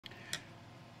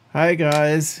Hi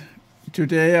guys,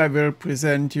 today I will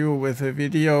present you with a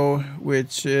video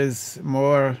which is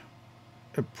more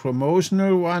a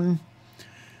promotional one,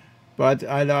 but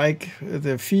I like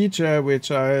the feature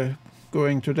which I'm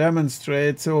going to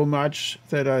demonstrate so much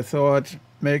that I thought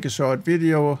make a short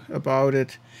video about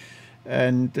it.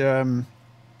 And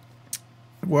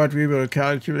what we will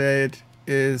calculate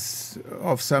is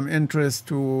of some interest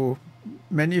to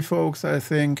many folks, I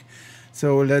think.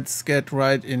 So let's get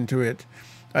right into it.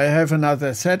 I have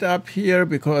another setup here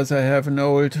because I have an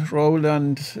old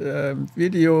Roland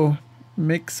video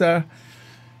mixer,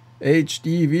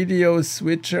 HD video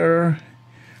switcher,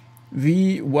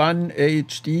 V1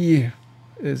 HD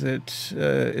is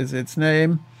its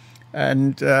name,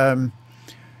 and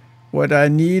what I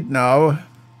need now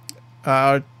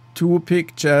are two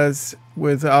pictures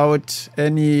without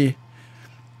any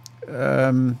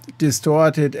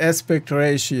distorted aspect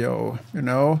ratio,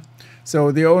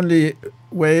 So the only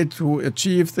way to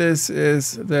achieve this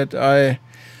is that I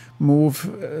move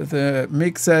the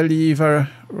mixer lever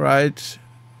right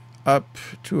up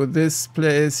to this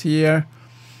place here,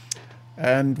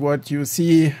 and what you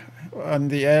see on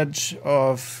the edge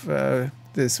of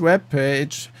this web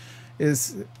page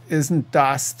isn't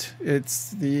dust,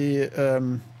 it's the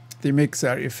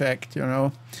mixer effect,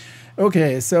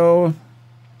 Okay, so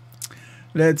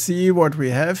let's see what we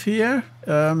have here.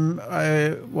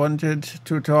 I wanted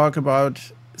to talk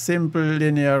about simple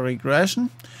linear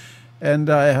regression, and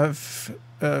I have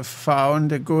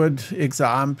found a good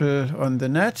example on the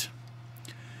net.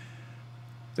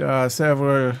 There are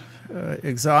several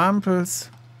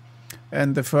examples,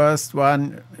 and the first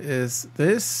one is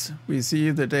this. We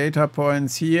see the data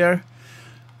points here,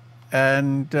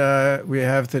 and we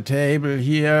have the table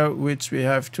here which we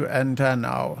have to enter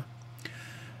now.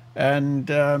 And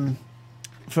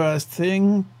first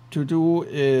thing to do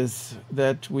is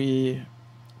that we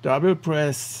double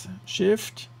press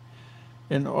Shift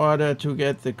in order to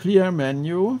get the clear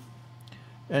menu,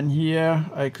 and here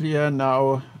I clear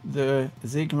now the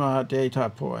sigma data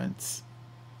points.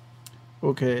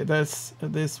 Okay, this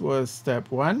was step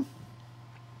one.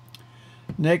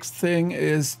 Next thing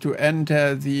is to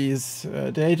enter these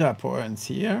data points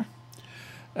here.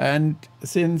 And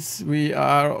since we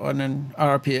are on an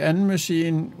RPN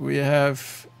machine, we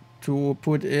have to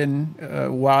put in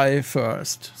Y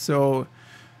first. So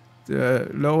the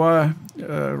lower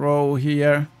row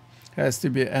here has to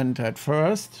be entered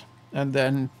first, and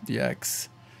then the X.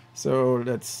 So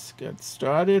let's get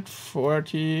started.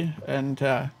 40,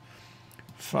 enter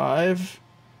 5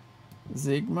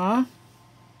 sigma.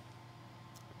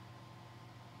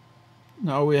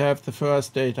 Now we have the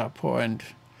first data point.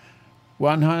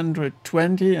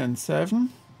 120 and 7,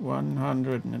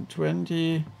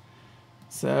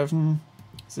 127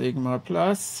 sigma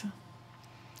plus,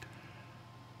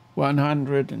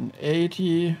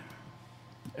 180,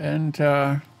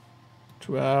 enter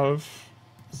 12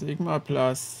 sigma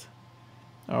plus,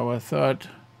 our third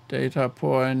data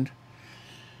point,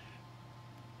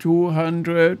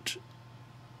 200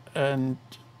 and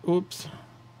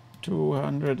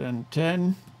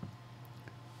 210,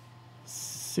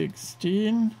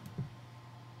 16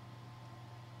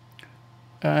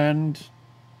 and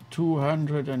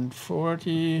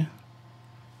 240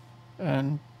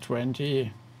 and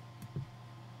 20.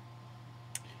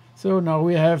 So now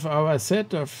we have our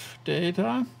set of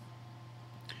data.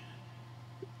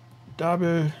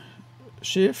 Double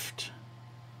shift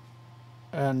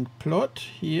and plot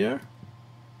here,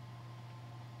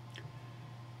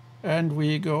 and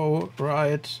we go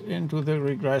right into the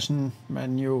regression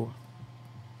menu.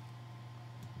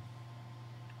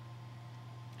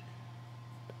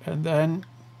 And then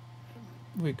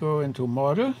we go into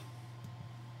model,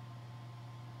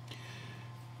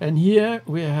 and here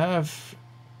we have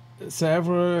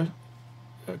several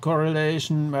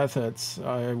correlation methods,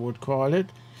 I would call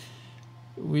it.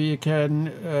 We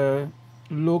can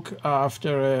look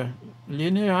after a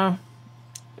linear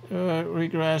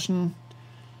regression,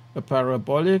 a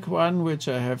parabolic one, which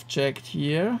I have checked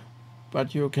here,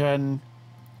 but you can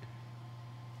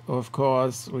of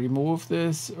course remove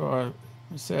this or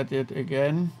set it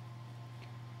again,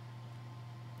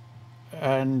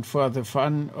 and for the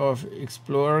fun of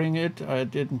exploring it, I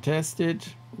didn't test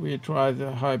it, we try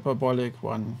the hyperbolic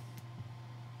one.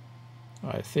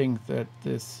 I think that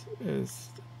this is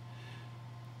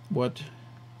what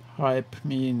hype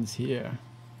means here.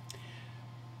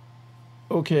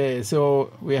 Okay,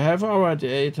 so we have our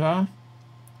data,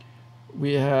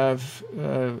 we have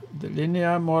the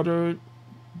linear model,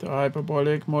 the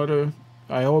hyperbolic model.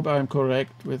 I hope I'm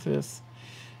correct with this.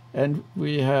 And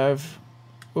we have,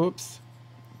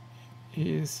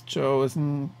 he's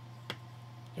chosen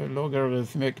a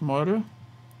logarithmic model,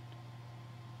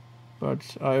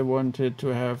 but I wanted to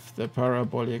have the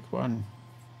parabolic one.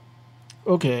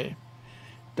 Okay,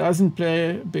 doesn't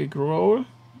play a big role.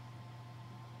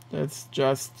 Let's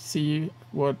just see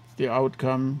what the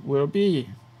outcome will be.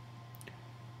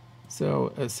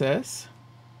 So assess.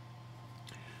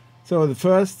 So the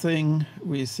first thing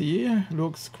we see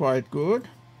looks quite good.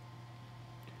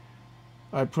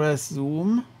 I press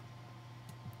zoom,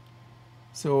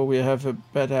 so we have a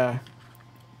better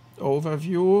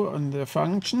overview on the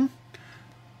function.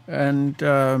 And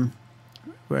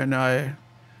when I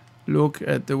look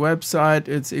at the website,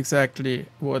 it's exactly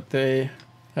what they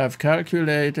have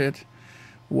calculated.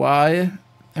 Y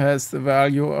has the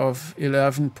value of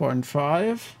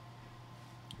 11.5.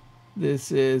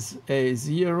 This is a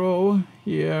 0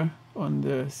 here on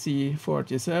the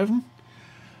C47.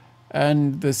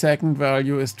 And the second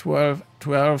value is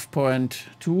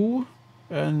 12.2.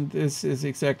 And this is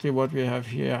exactly what we have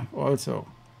here also.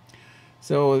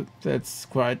 So that's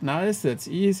quite nice. That's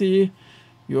easy.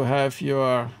 You have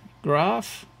your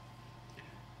graph,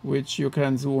 which you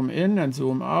can zoom in and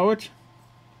zoom out.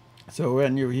 So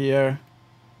when you here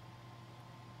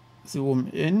zoom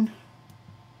in,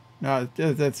 now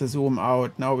that's a zoom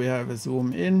out. Now we have a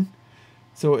zoom in.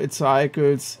 So it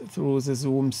cycles through the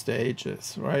zoom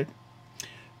stages, right?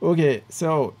 Okay,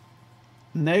 so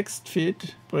next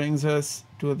fit brings us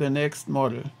to the next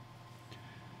model.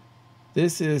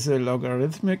 This is a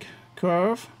logarithmic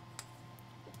curve.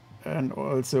 And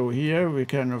also here we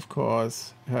can, of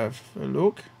course, have a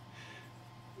look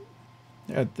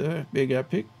at the bigger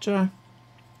picture.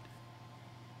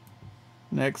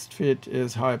 Next fit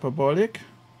is hyperbolic.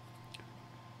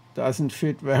 Doesn't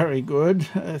fit very good,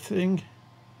 I think.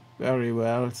 Very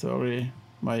well, sorry,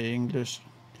 my English.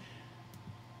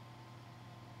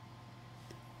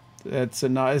 That's a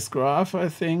nice graph, I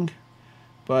think,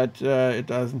 but it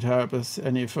doesn't help us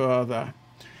any further.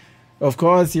 Of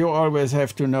course, you always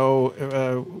have to know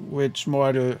which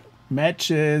model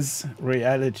matches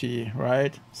reality,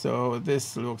 right? So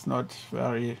this looks not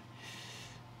very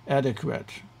adequate.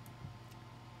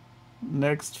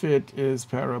 Next fit is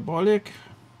parabolic.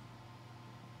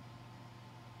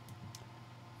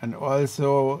 And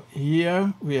also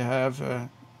here we have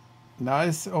a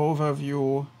nice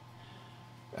overview,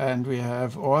 and we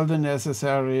have all the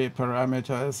necessary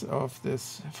parameters of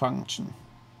this function.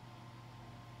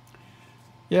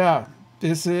 Yeah,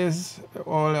 this is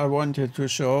all I wanted to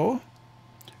show.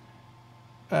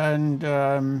 And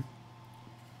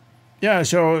yeah,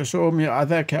 show me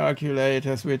other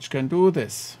calculators which can do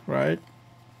this, right?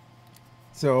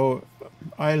 So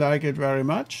I like it very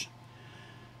much.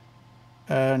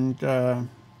 And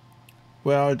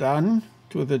well done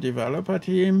to the developer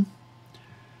team.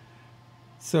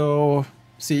 So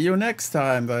see you next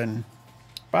time then.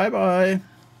 Bye bye.